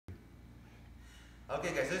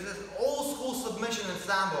Okay guys, this is old school submission in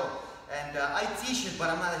Sambo, and I teach it, but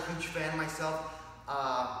I'm not a huge fan myself.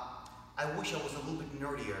 I wish I was a little bit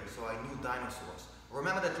nerdier, so I knew dinosaurs.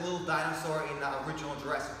 Remember that little dinosaur in the original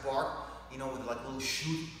Jurassic Park? You know, with like a little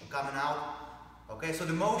shoot coming out? Okay, so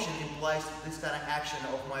the motion implies this kind of action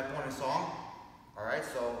of my opponent's arm. Alright,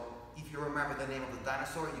 so if you remember the name of the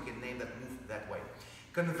dinosaur, you can name that move that way.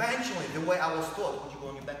 Conventionally, the way I was taught, would you go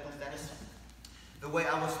on your back please, Dennis? The way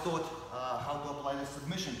I was taught how to apply this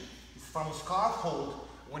submission is from a scarf hold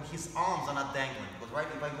when his arms are not dangling. Because right,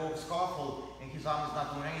 if I go scarf hold and his arm is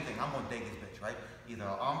not doing anything, I'm going to take this bitch, right? Either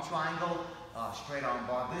arm triangle, straight arm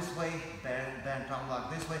bar this way, bent arm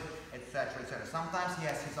lock this way, etc, etc. Sometimes he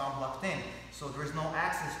has his arm locked in, so there is no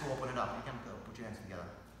access to open it up. You can put your hands together.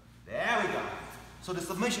 There we go. So the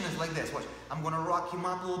submission is like this. Watch. I'm going to rock him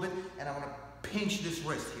up a little bit, and I'm going to pinch this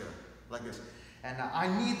wrist here, like this. And I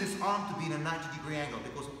need this arm to be in a 90-degree angle,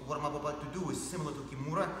 because what I'm about to do is similar to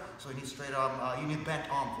Kimura, so you need straight arm, you need bent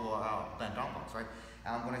arm for bent arm locks, right?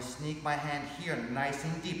 And I'm going to sneak my hand here nice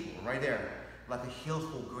and deep, right there, like a heel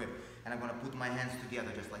full grip. And I'm going to put my hands together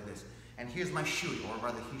just like this. And here's my shoot, or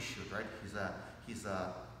rather his shoot, right? His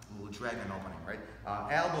little dragon opening, right?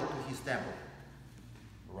 Elbow to his temple.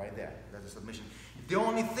 Right there, that's a submission. The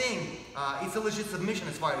only thing, it's a legit submission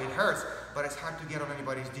as far as it hurts, but it's hard to get on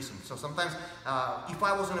anybody's decent. So sometimes, if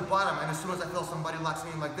I was on the bottom and as soon as I feel somebody locks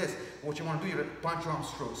me in like this, what you want to do, you punch your arm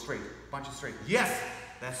straight, punch it straight. Yes,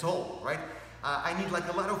 that's all, right? I need like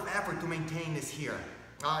a lot of effort to maintain this here.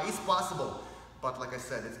 It's possible, but like I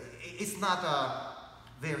said, it's not a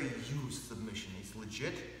very used submission. It's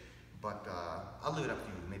legit, but I'll leave it up to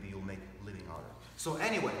you. Maybe you'll make a living out of it. So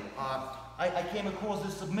anyway, I came across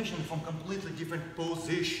this submission from completely different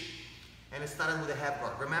position, and it started with a half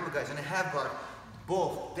guard. Remember guys, in a half guard,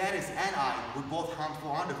 both Dennis and I, we both hunt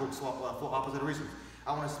for underhooks for opposite reasons.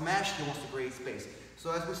 I want to smash, he wants to create space.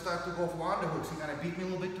 So as we start to go for underhooks, he kind of beat me a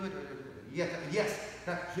little bit to it. Yeah, yes,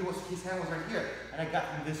 his hand was right here, and I got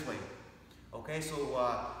him this way. Okay,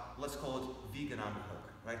 so let's call it vegan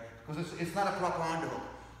underhook, right? Because it's not a proper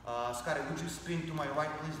underhook. Scotty, would you spin to my right,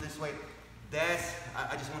 please, this way?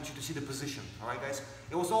 I just want you to see the position, alright guys?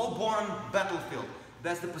 It was all born on battlefield.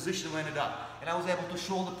 That's the position we ended up. And I was able to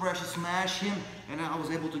shoulder pressure smash him, and I was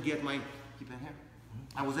able to get my, keep it here.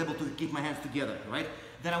 I was able to keep my hands together, right?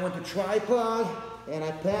 Then I went to tripod, and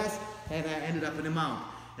I passed, and I ended up in a mount.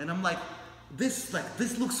 And I'm like, this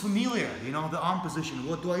looks familiar, you know, the arm position,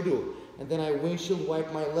 what do I do? And then I windshield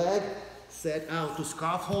wipe my leg, set out to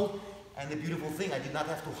scarf hold, and the beautiful thing, I did not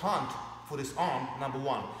have to hunt for this arm, number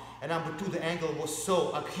one. And number two, the angle was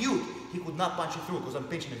so acute, he could not punch it through because I'm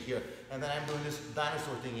pinching it here. And then I'm doing this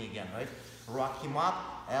dinosaur thing again, right? Rock him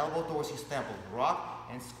up, elbow towards his temple. Rock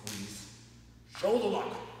and squeeze. Shoulder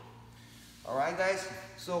lock. All right, guys?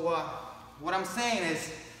 So what I'm saying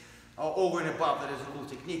is, over and above that is a cool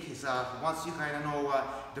technique, is once you kind of know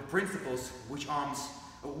the principles, which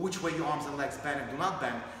way your arms and legs bend and do not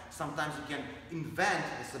bend, sometimes you can invent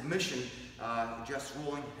a submission just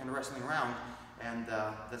rolling and wrestling around. And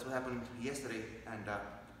that's what happened yesterday, and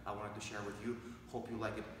I wanted to share with you. Hope you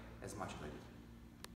like it as much as I did.